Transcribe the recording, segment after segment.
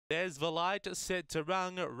There's the light set to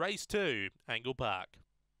run. Race 2, Angle-Park.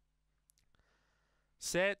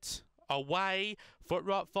 Set. Away. Foot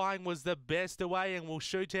Rot Fine was the best away and will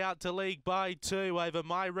shoot out to league by 2 over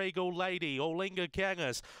My Regal Lady, Olinga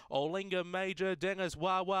Kangas, Olinga Major, Dennis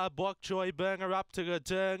Wawa, Bok Choy Burner up to the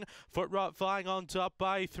turn. Foot Rot Fine on top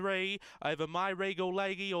by 3 over My Regal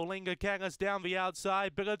Lady, Olinga Kangas down the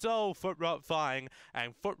outside, but it's all Foot Rot Fine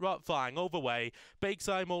and Foot Rot Fine all the way. Beaks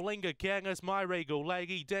home Olinga Kangas, My Regal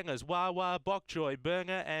Lady, Dennis Wawa, Bok Choy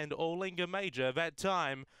Burner and Olinga Major. That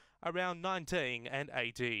time around 19 and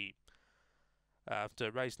 80. After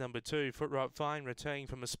race number 2, Foot Rot Fine returning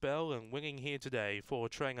from a spell and winning here today for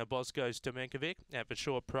trainer Bosco Stomenkovic at the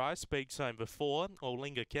short price. Speaks home before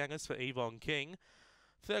Olinga Kangas for Yvonne King.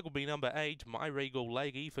 Third will be number 8, My Regal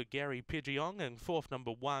Lady for Gary Pidgeong, and fourth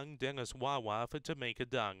number 1, Dennis Wawa for Tamika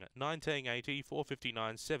Dung. 1980,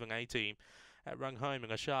 459, 780. Rung home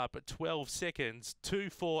in a sharp 12 seconds,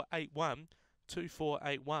 2481.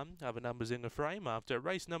 2481 are the numbers in the frame after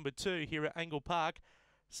race number 2 here at Angle Park.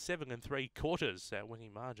 7 3/4, that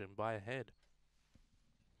winning margin by a head.